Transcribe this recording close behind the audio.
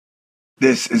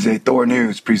This is a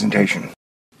THORNEWS presentation.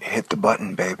 Hit the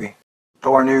button, baby.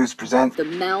 THORNEWS presents the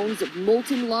mounds of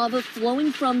molten lava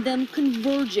flowing from them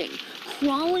converging,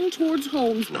 crawling towards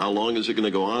homes. How long is it going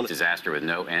to go on? Disaster with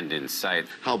no end in sight.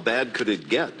 How bad could it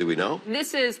get? Do we know?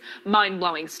 This is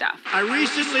mind-blowing stuff. I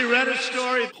recently read a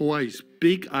story. Hawaii's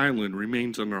big island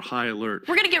remains under high alert.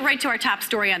 We're going to get right to our top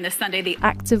story on this Sunday, the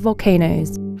active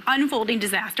volcanoes. Unfolding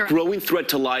disaster. Growing threat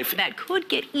to life. That could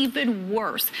get even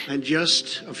worse. And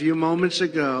just a few moments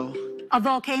ago, a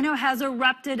volcano has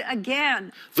erupted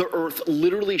again. The earth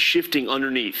literally shifting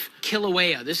underneath.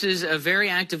 Kilauea, this is a very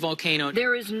active volcano.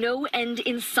 There is no end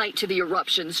in sight to the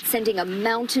eruptions, sending a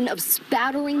mountain of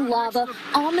spattering lava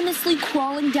ominously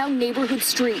crawling down neighborhood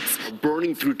streets.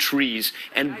 Burning through trees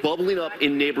and bubbling up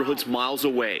in neighborhoods miles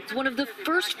away. One of the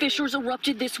first fissures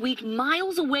erupted this week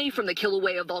miles away from the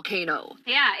Kilauea volcano.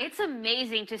 Yeah, it's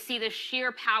amazing to see the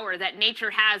sheer power that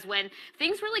nature has when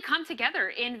things really come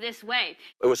together in this way.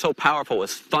 It was so powerful. It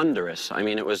was thunderous. I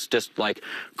mean, it was just like...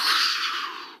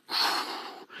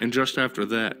 And just after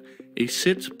that, a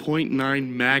 6.9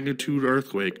 magnitude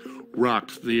earthquake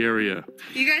rocked the area.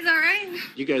 You guys all right?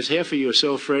 You guys, half of you are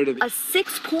so afraid of a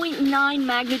 6.9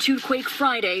 magnitude quake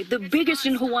Friday, the biggest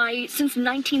in Hawaii since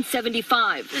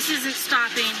 1975. This isn't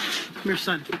stopping. Come here,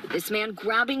 son. This man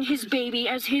grabbing his baby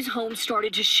as his home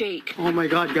started to shake. Oh my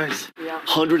God, guys.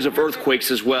 Hundreds of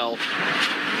earthquakes as well.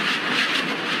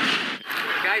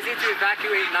 Guys need to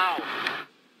evacuate now.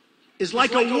 It's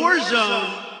like a war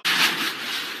zone.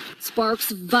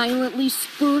 Sparks violently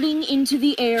spurting into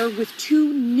the air with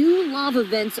two new lava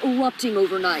vents erupting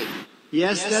overnight.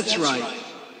 Yes, that's right.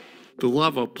 The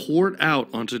lava poured out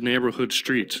onto neighborhood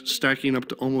streets, stacking up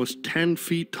to almost 10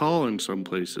 feet tall in some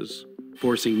places.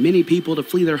 Forcing many people to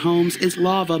flee their homes as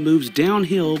lava moves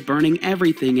downhill, burning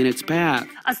everything in its path.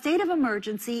 A state of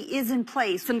emergency is in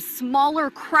place. Some smaller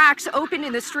cracks open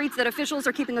in the streets that officials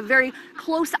are keeping a very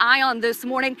close eye on this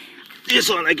morning.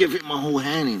 This one, I can fit my whole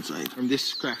hand inside. And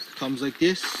this crack comes like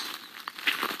this,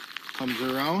 comes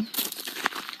around.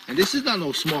 And this is not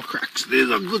no small cracks.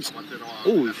 These are good.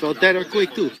 Oh, we felt that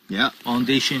earthquake too. Yeah,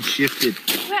 foundation shifted.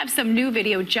 We have some new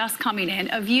video just coming in,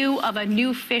 a view of a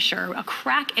new fissure, a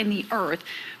crack in the earth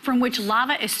from which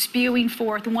lava is spewing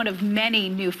forth, one of many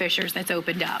new fissures that's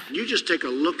opened up. You just take a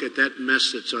look at that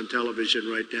mess that's on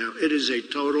television right now. It is a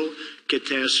total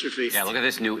catastrophe. Yeah, look at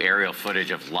this new aerial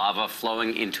footage of lava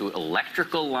flowing into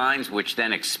electrical lines, which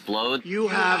then explode. You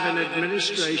have an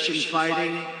administration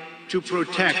fighting to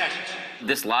protect.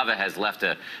 This lava has left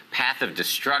a path of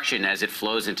destruction as it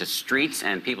flows into streets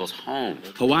and people's homes.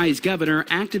 Hawaii's governor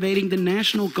activating the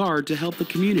National Guard to help the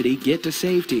community get to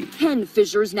safety. 10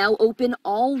 fissures now open,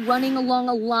 all running along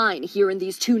a line here in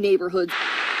these two neighborhoods.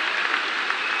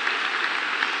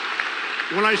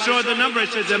 When I saw the number, I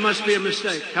said, there must be a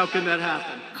mistake. How can that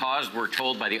happen? Caused, we're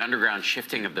told, by the underground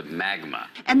shifting of the magma.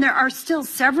 And there are still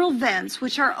several vents,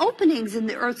 which are openings in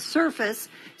the Earth's surface,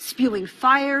 spewing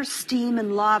fire, steam,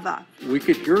 and lava. We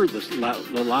could hear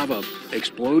the lava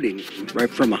exploding right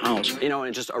from the house. You know,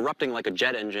 and just erupting like a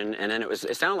jet engine, and then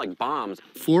it sounded like bombs.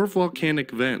 4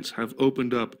 volcanic vents have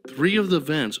opened up. 3 of the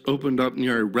vents opened up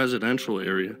near a residential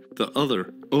area. The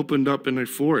other opened up in a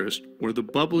forest where the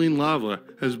bubbling lava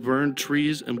has burned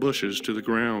trees and bushes to the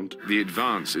ground. The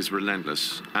advance is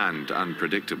relentless and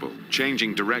unpredictable,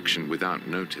 changing direction without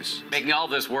notice. Making all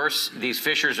this worse, these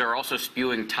fissures are also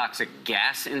spewing toxic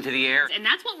gas into the air. And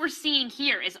that's what we're seeing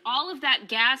here, is all of that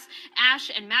gas, ash,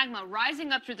 and magma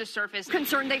rising up through the surface.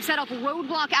 Concerned, they've set up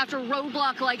roadblock after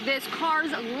roadblock like this,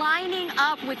 cars lining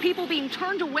up with people being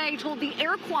turned away, told the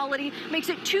air quality makes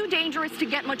it too dangerous to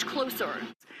get much closer.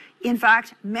 In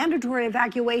fact, mandatory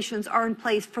evacuations are in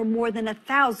place for more than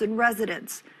 1,000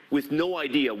 residents. With no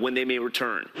idea when they may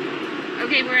return.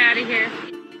 Okay, we're out of here.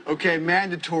 Okay,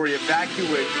 mandatory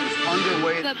evacuations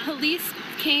underway. The police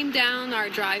came down our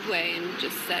driveway and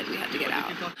just said we had to get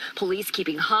out. Police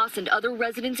keeping Haas and other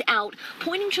residents out,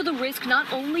 pointing to the risk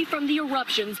not only from the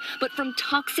eruptions, but from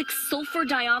toxic sulfur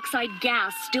dioxide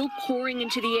gas still pouring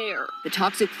into the air. The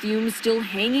toxic fumes still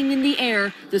hanging in the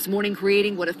air, this morning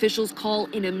creating what officials call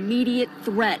an immediate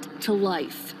threat to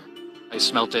life. I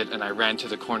smelt it and I ran to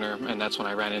the corner, and that's when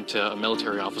I ran into a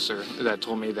military officer that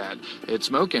told me that it's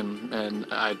smoking, and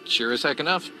I sure as heck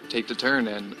enough take the turn,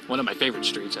 and one of my favorite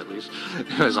streets at least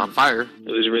was on fire.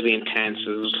 It was really intense.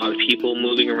 There was a lot of people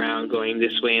moving around going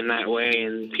this way and that way,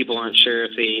 and people aren't sure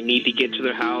if they need to get to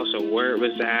their house or where it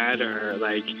was at, or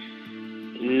like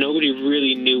nobody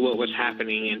really knew what was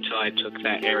happening until I took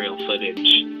that aerial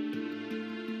footage.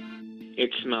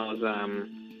 It smells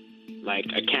like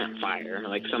a campfire,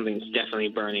 like something's definitely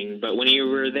burning. But when you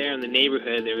were there in the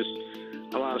neighborhood, there was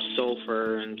a lot of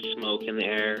sulfur and smoke in the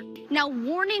air. Now,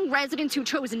 warning residents who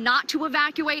chose not to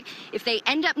evacuate, if they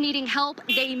end up needing help,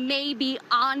 they may be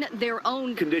on their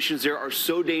own. Conditions there are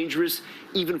so dangerous,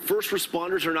 even first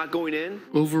responders are not going in.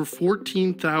 Over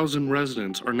 14,000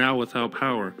 residents are now without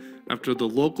power after the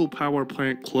local power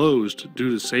plant closed due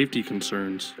to safety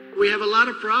concerns. We have a lot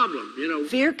of problems, you know.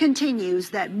 Fear continues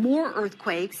that more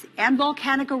earthquakes and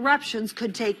volcanic eruptions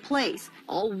could take place.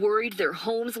 All worried their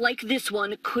homes like this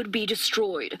one could be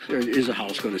destroyed. Is the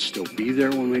house going to still be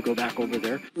there when we go back over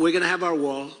there? We're going to have our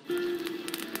wall.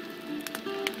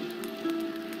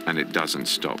 And it doesn't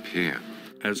stop here.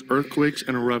 As earthquakes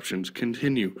and eruptions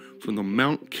continue from the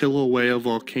Mount Kilauea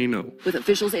volcano. With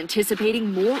officials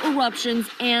anticipating more eruptions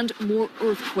and more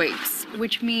earthquakes.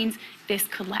 Which means this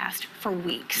could last for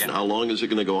weeks. And how long is it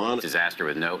going to go on? Disaster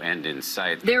with no end in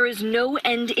sight. There is no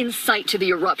end in sight to the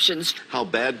eruptions. How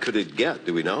bad could it get?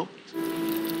 Do we know?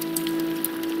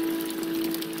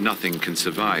 Nothing can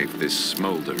survive this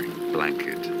smoldering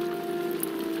blanket.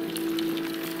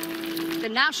 The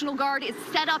National Guard is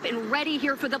set up and ready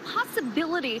here for the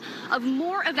possibility of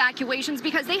more evacuations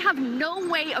because they have no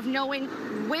way of knowing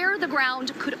where the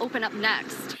ground could open up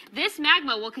next. This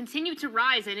magma will continue to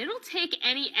rise, and it'll take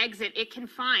any exit it can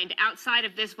find outside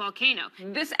of this volcano.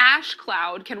 This ash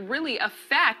cloud can really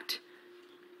affect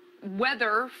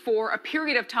weather for a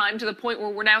period of time to the point where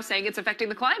we're now saying it's affecting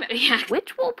the climate. Yeah.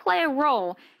 Which will play a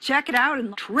role. Check it out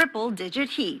in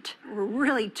triple-digit heat. We're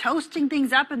really toasting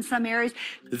things up in some areas.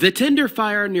 The Tinder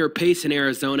Fire near Payson,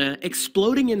 Arizona,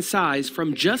 exploding in size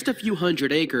from just a few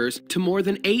hundred acres to more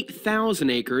than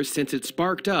 8,000 acres since it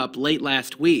sparked up late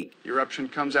last week. The eruption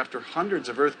comes after hundreds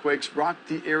of earthquakes rocked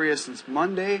the area since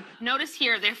Monday. Notice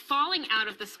here, they're falling out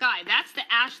of the sky. That's the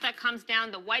ash that comes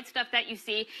down, the white stuff that you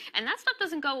see, and that stuff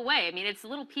doesn't go away. I mean, it's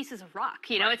little pieces of rock,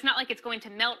 you know, It's not like it's going to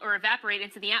melt or evaporate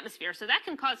into the atmosphere, so that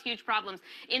can cause huge problems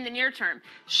in the near term.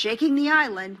 Shaking the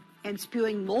island and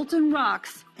spewing molten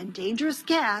rocks and dangerous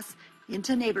gas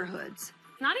into neighborhoods.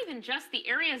 Not even just the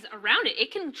areas around it.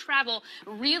 It can travel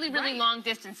really long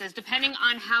distances depending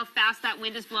on how fast that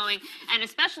wind is blowing and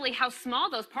especially how small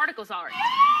those particles are.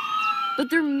 But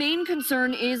their main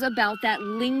concern is about that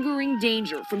lingering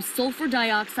danger from sulfur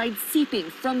dioxide seeping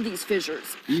from these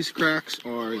fissures. These cracks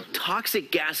are toxic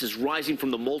gases rising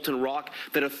from the molten rock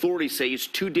that authorities say is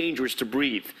too dangerous to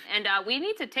breathe. And we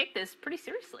need to take this pretty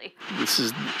seriously. This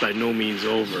is by no means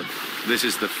over. This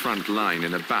is the front line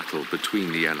in a battle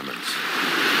between the elements.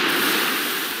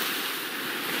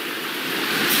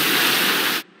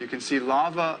 You can see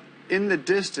lava in the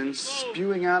distance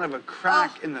spewing out of a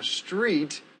crack in the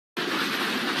street.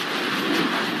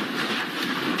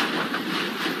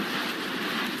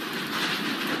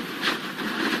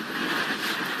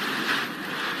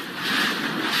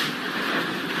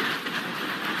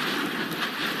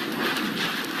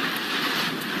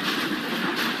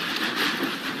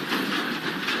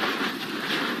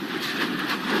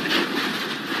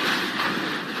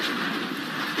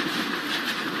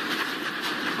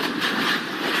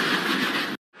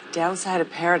 Downside of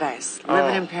paradise.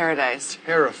 Living in paradise.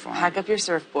 Terrifying. Pack up your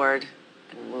surfboard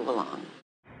and move along.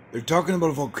 They're talking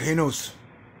about volcanoes.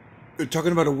 They're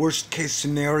talking about a worst case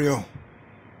scenario.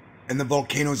 And the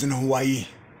volcanoes in Hawaii.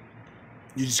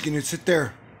 You're just gonna sit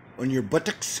there on your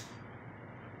buttocks?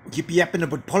 Yip-yapping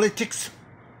about politics?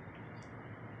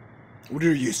 What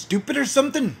are you, stupid or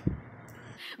something?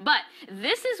 But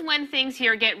this is when things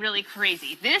here get really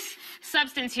crazy. This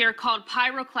substance here called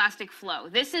pyroclastic flow.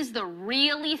 This is the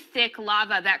really thick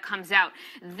lava that comes out.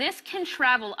 This can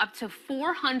travel up to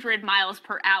 400 miles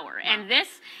per hour. And this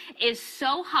is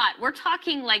so hot. We're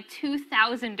talking like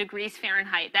 2,000 degrees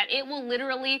Fahrenheit that it will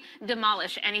literally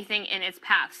demolish anything in its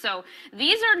path. So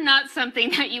these are not something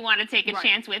that you want to take a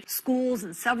chance with. Schools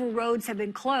and several roads have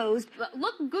been closed. But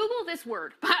look, Google this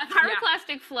word,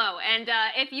 pyroclastic flow. And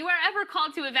if you are ever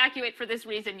called to evacuate for this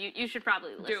reason, you should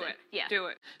probably listen. Do it. Yeah. Do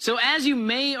it. So as you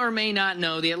may or may not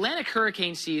know, the Atlantic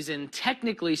hurricane season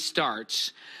technically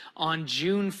starts on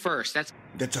June 1st.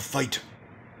 That's a fight.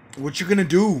 What you gonna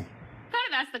do? Kind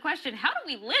of ask the question, how do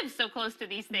we live so close to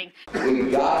these things?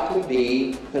 We've got to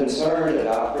be concerned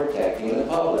about protecting the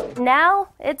public. Now,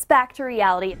 it's back to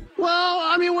reality. Well,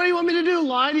 I mean, what do you want me to do,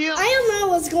 lie to you? I don't know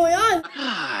what's going on.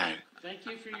 God. Thank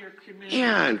you for your commitment.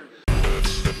 Yeah.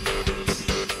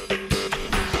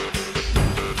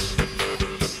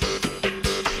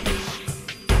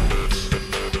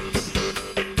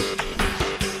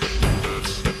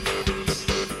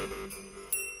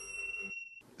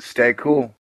 Stay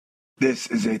cool. This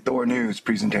is a THORNEWS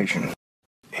presentation.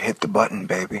 Hit the button,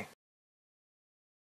 baby.